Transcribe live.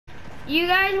you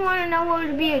guys want to know what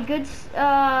would be a good,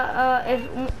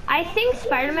 if I think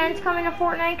Spider-Man's coming to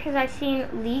Fortnite because I've seen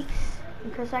leaks,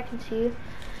 because I can see.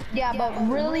 Yeah, but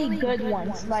really good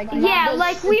ones, like yeah,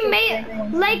 like we made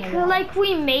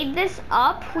this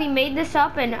up. We made this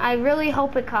up, and I really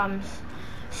hope it comes.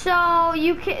 So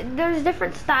there's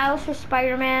different styles for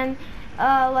Spider-Man.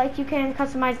 Like you can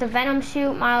customize the Venom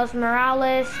suit, Miles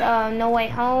Morales, No Way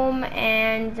Home,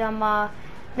 and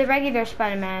the regular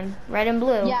Spider-Man, red and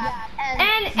blue. Yeah,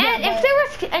 and if there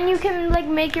was, and you can like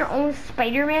make your own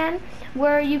Spider-Man,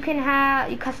 where you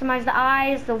customize the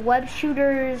eyes, the web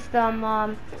shooters,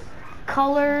 the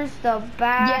colors, the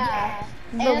back,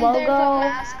 the and logo. There's a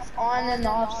mask on and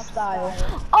off style.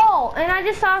 Oh, and I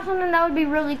just saw something that would be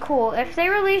really cool. If they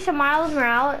release a Miles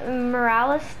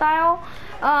Morales style,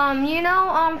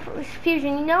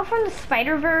 Fusion, you know from the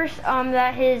Spider-Verse,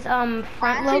 that his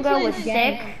front logo was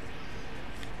sick.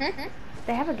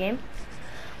 They have a game.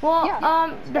 Well,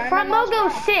 the front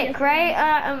logo's sick, right?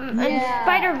 And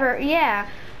Spider-Verse, yeah.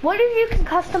 What if you can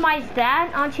customize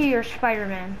that onto your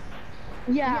Spider-Man?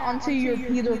 Yeah, onto your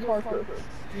Peter Parker.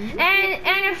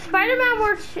 And if Spider-Man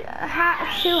were to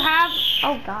have,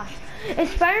 oh gosh,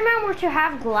 if Spider-Man were to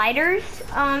have gliders,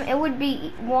 it would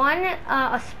be one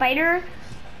a spider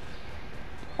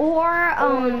or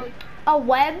a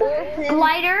web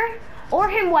glider or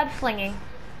him web slinging.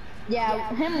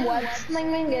 Yeah, him web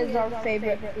slinging is our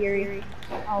favorite theory.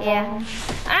 Yeah,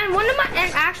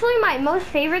 and actually my most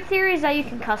favorite theory is that you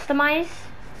can customize.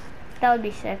 That would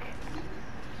be sick.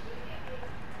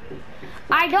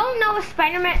 I don't know if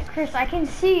Spider-Man, Chris, I can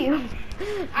see you.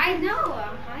 I know,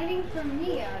 I'm hiding from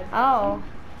Mia. Oh.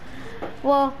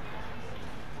 Well,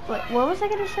 what was I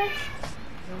gonna say?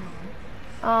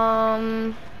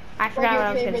 I forgot what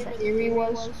I was gonna say. Theory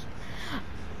was?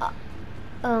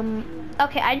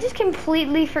 Okay, I just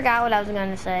completely forgot what I was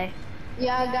gonna say.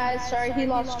 Yeah, guys, sorry, he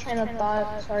lost train of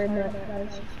thought. Sorry about that,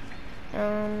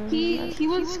 guys. He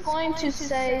was going to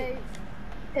say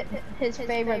his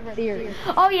favorite theory.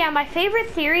 Oh yeah, my favorite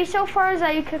theory so far is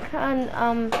that you could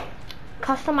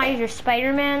customize your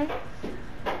Spider-Man.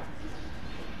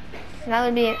 That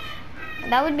would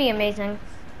be amazing.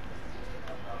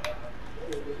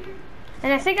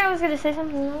 And I think I was gonna say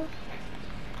something else.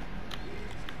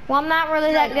 Well, I'm not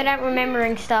really that good at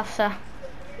remembering stuff, so.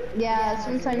 Yeah,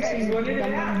 sometimes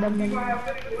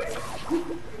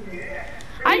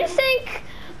I just think,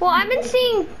 well, I've been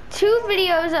seeing 2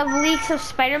 videos of leaks of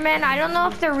Spider-Man. I don't know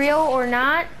if they're real or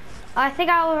not. I think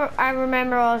I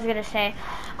remember what I was gonna say.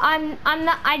 I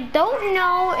don't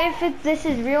know if this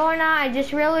is real or not. I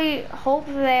just really hope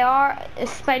they are. If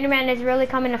Spider-Man is really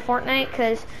coming to Fortnite,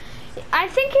 because I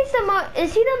think he's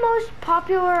is he the most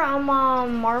popular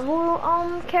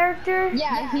Marvel character?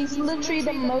 Yeah, he's literally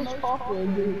the most popular,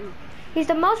 dude. He's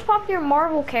the most popular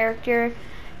Marvel character.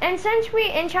 And since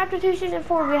in Chapter 2, Season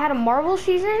 4, we had a Marvel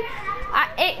season,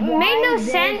 it made no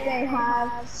sense. They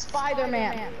have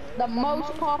Spider-Man, the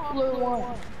most popular one.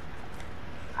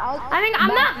 I mean,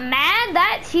 I'm not mad.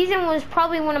 That season was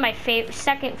probably one of my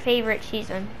second favorite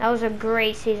season. That was a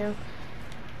great season.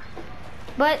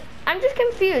 But I'm just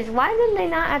confused. Why did they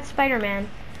not add Spider-Man?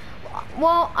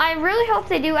 Well, I really hope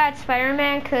they do add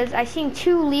Spider-Man because I've seen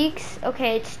 2 leaks.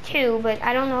 Okay, it's 2, but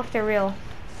I don't know if they're real.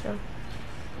 So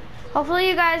hopefully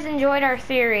you guys enjoyed our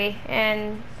theory.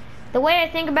 And the way I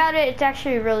think about it, it's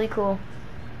actually really cool.